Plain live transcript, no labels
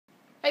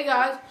Hey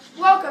guys,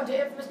 welcome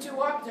to Infamous 2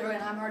 Walkthrough,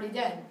 and I'm already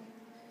dead.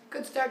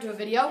 Good start to a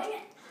video.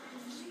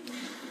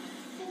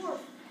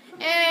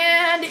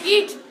 And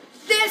eat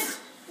this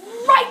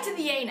right to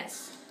the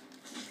anus.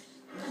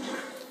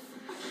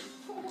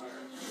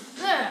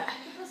 Ugh.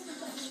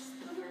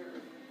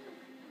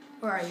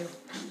 Where are you?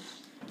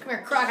 Come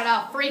here,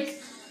 crocodile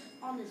freak.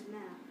 On this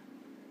map.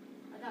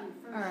 I got him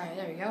first. Alright,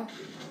 there you go.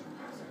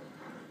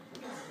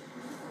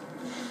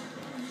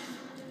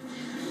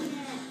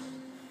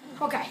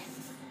 Okay.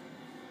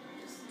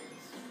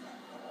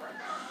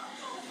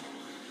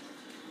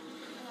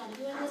 I'm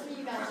doing this for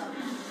you guys.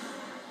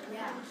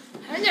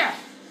 Yeah.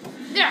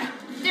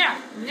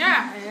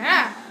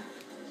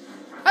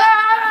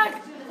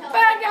 Ah!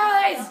 Bad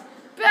guys!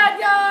 Bad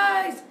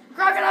guys!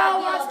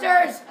 Crocodile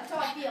monsters! That's how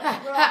I feel.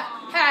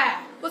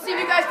 We'll see if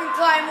you guys can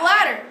climb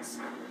ladders.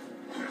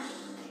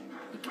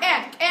 You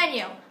can't, can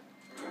you?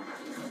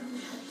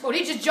 Oh,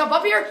 did he just jump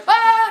up here?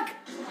 Fuck!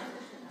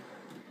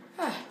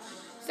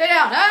 Stay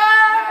down.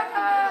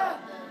 I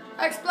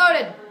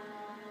exploded.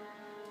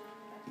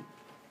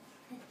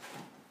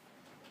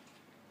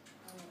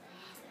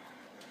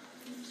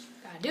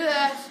 Gotta do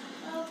this.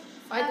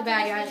 Fight the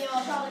bad guys.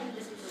 I'll probably do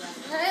this with the rest.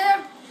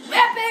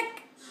 Epic!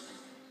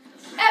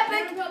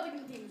 Epic!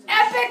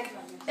 Epic!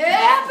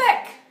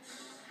 Epic!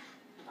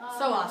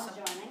 So awesome.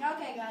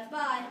 Okay, guys,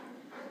 bye.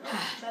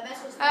 My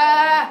best was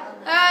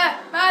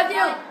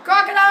Matthew!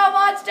 Crocodile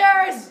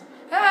monsters!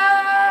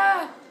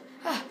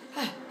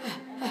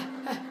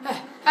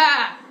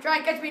 Try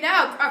and catch me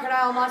now,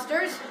 crocodile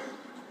monsters!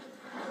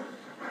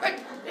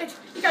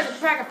 You guys are a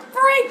pack of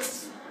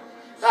freaks!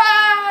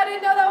 I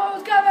didn't know that one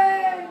was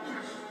coming!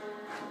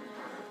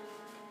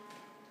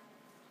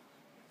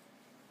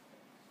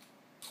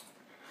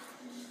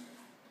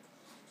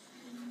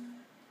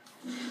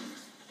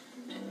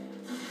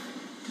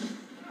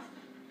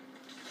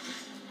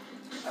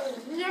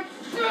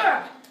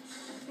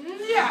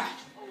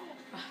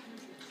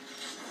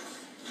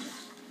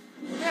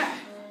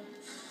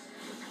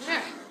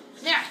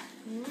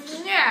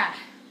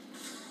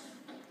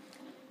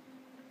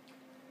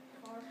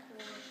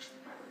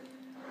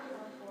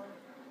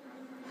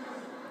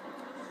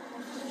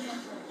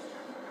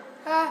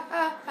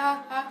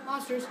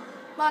 Monsters.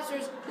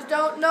 Monsters. Just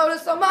don't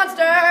notice the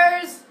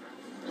monsters!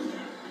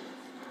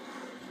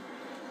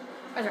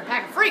 Those are a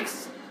pack of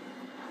freaks!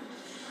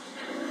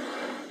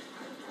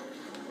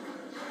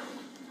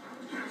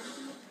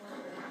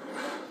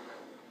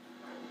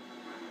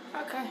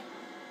 Okay.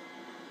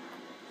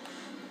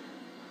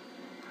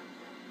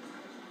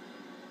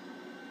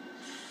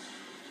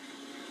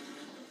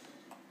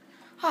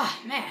 Ah,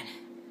 man.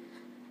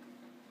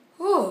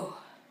 Ooh.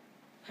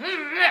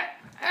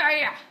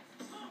 Yeah.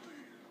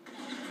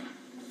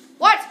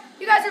 What?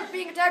 You guys are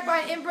being attacked by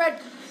an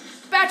inbred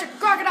batch of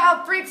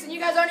crocodile freaks and you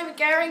guys aren't even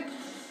caring?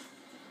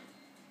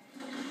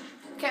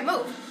 Can't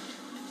move.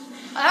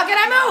 How can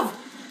I move?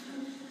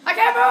 I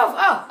can't move!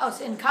 Oh,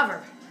 it's in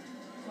cover.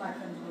 So I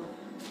couldn't move.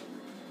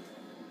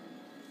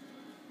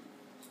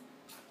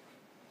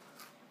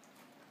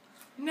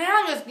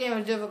 Man, this game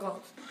is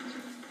difficult.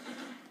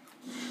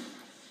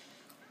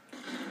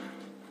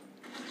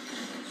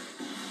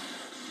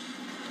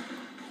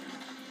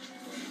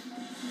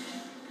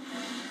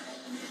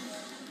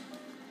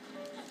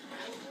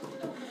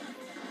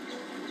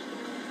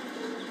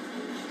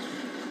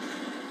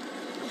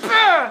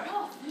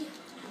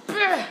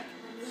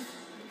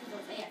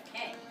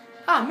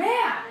 Oh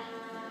man!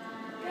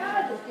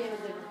 God, this game is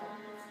difficult.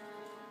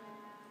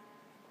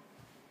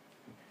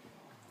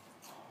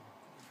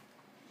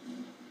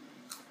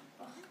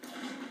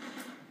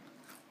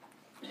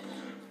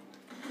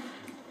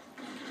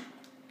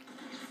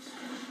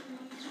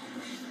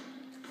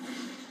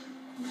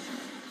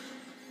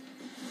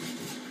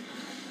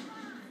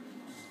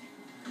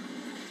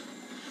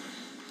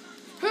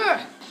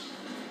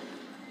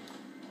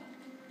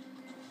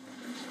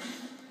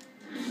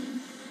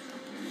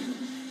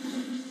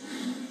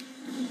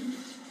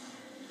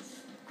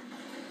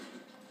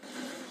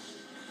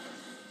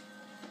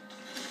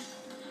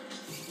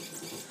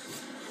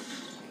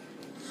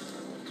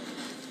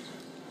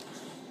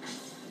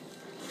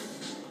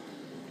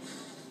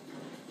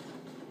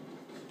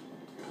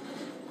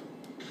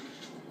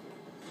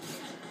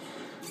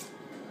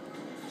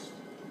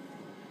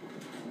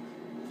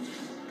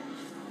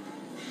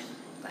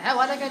 Hell,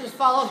 why'd that guy just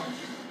fall over?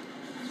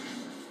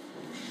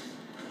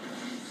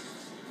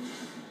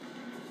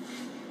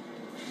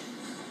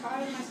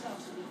 Proud of myself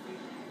to be free.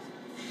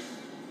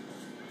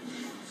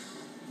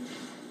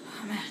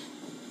 Oh man.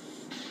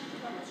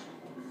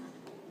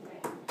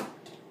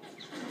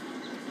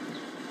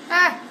 I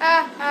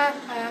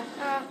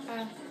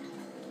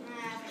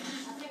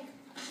think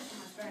I'm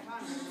very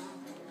hard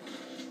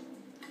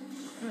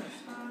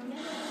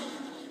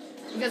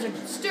You guys are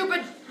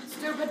stupid.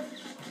 Stupid.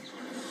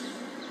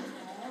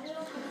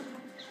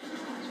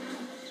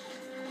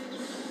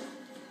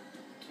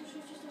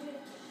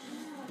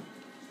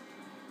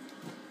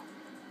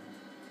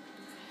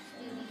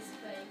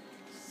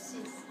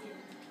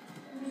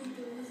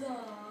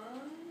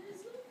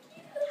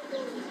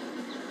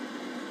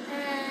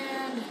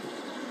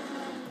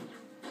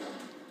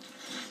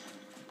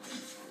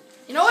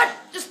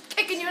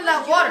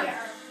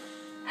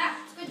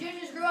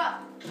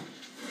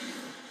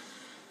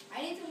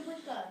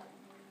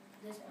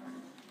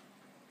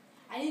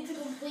 need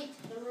to complete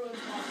the ruins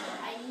monster.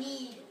 I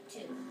need to.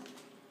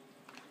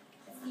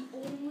 That's the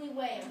only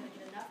way I'm gonna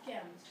get enough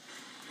gems.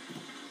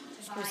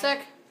 Just for a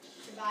sec.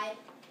 Survive.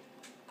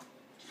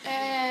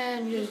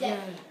 And you're Dead.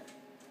 good.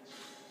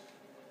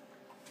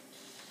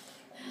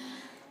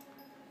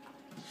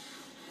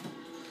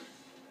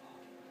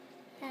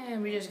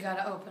 And we just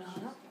gotta open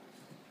on up.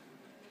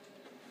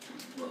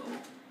 Whoa.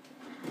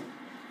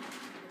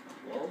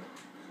 Whoa.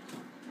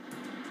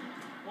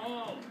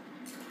 Whoa.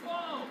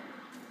 Whoa.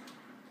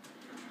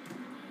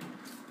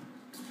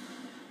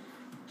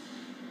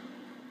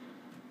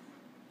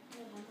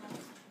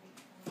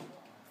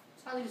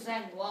 Sounds like you're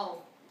saying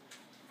whoa.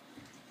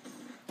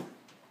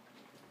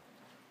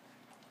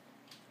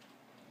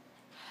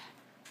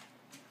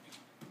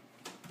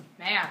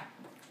 Man.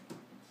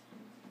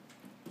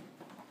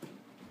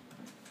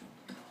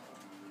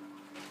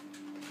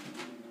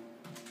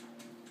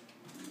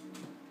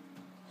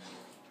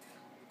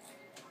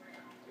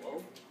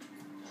 Whoa.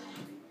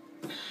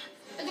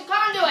 It's a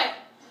conduit!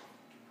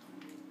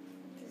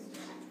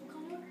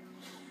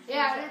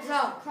 Yeah, I think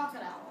so.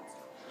 Crocodile.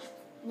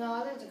 No,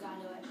 I think it's a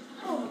conduit.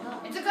 Oh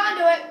no. It's a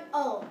conduit!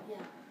 Oh yeah.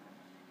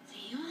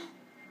 See what?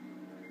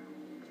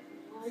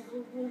 Whoa,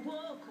 whoa, whoa,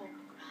 whoa,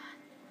 Cobra Kai.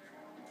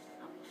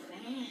 I'm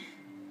a fan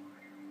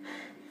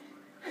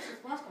This is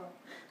Bosco.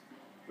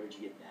 Where'd you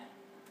get that?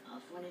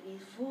 of one of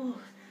these fools.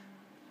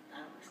 Thought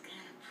it was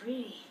kind of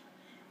pretty.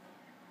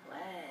 Why?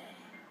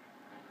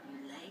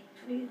 You like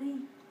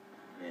pretty?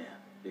 Yeah,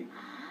 big.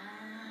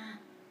 Ah,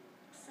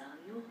 so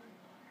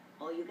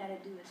all you gotta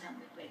do is help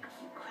me break a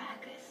few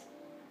crackers.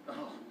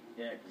 Oh,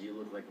 yeah, 'cause you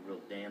look like a real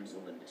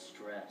damsel in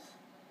distress.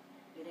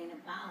 It ain't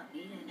about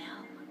needing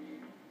help.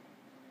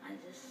 I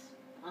just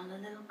want a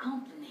little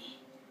company.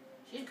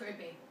 She's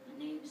creepy. My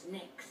name's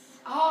Nix.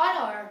 Oh, I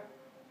know her.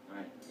 All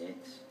right,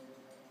 Nix.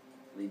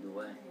 Lead the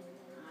way.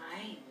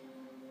 Alright?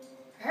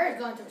 Her hair's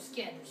going through her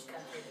skin, which is kind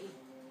of creepy.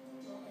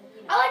 Well,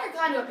 you know. I like her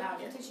conduit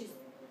powder. I think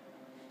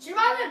she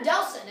reminds me of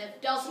Delson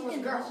if Delson was a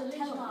girl.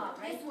 Teleport,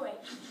 right?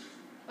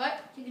 What?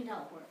 You can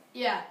teleport.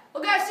 Yeah.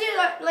 Well, guys, see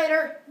you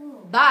later.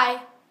 Ooh.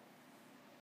 Bye.